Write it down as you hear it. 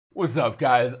What's up,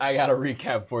 guys? I got a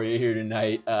recap for you here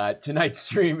tonight. Tonight's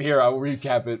stream here, I'll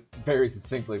recap it very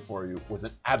succinctly for you, was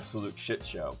an absolute shit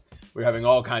show. We're having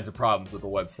all kinds of problems with the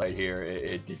website here.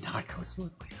 It did not go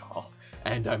smoothly at all.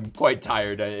 And I'm quite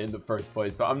tired in the first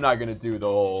place, so I'm not going to do the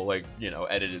whole,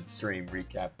 edited stream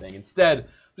recap thing. Instead, I'm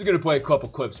just going to play a couple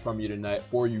clips for you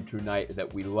tonight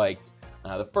that we liked.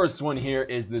 The first one here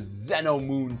is the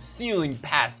Xenomoon ceiling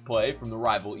pass play from the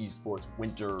rival Esports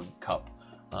Winter Cup.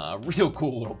 Real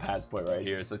cool little pass play right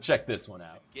here, so check this one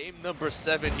out. Game number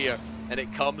 7 here, and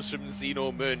it comes from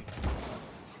Xenomoon.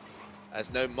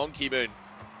 As now Monkey Moon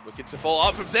looking to follow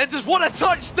up from Zentus. What a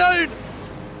touchdown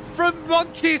from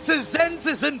Monkey to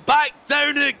Zentus, and back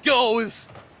down it goes.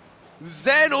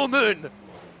 Xenomoon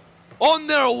on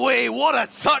their way. What a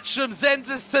touch from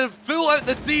Zentus to pull out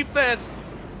the defense.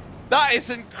 That is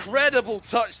incredible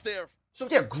touch there. So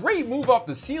yeah, great move off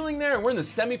the ceiling there, and we're in the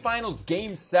semifinals,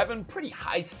 game 7. Pretty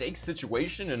high stakes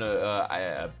situation in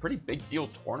a pretty big deal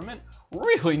tournament.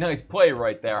 Really nice play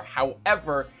right there.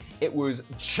 However, it was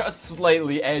just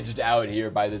slightly edged out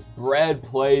here by this Bread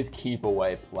Plays keep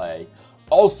away play.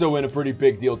 Also in a pretty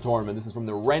big deal tournament. This is from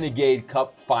the Renegade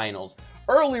Cup Finals.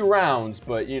 Early rounds,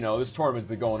 but this tournament's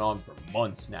been going on for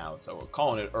months now, so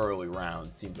calling it early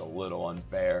rounds seems a little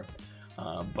unfair.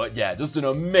 But yeah, just an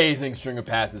amazing string of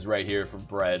passes right here from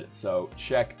Bread, so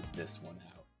check this one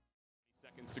out.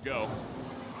 Seconds to go.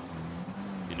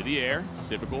 Into the air,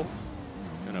 Civical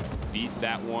gonna beat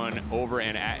that one over,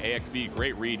 and at AXB,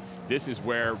 great read. This is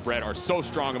where Bread are so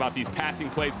strong about these passing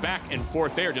plays back and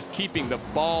forth. They are just keeping the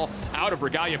ball out of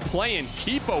Regalia, playing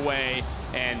keep away,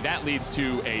 and that leads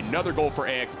to another goal for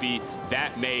AXB.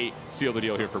 That may seal the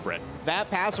deal here for Bread. That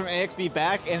pass from AXB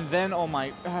back, and then,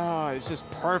 it's just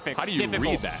perfect. How do you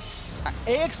read that?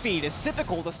 AXB to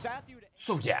Civical to Sathu.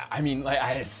 So yeah, I mean, I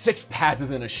had 6 passes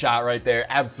in a shot right there.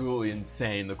 Absolutely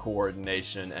insane, the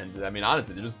coordination. And I mean,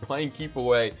 honestly, they're just playing keep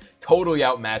away, totally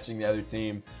outmatching the other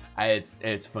team.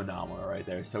 It's phenomenal right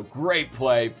there. So great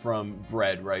play from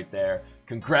Bread right there.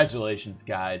 Congratulations,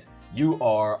 guys. You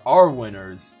are our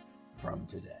winners from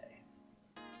today.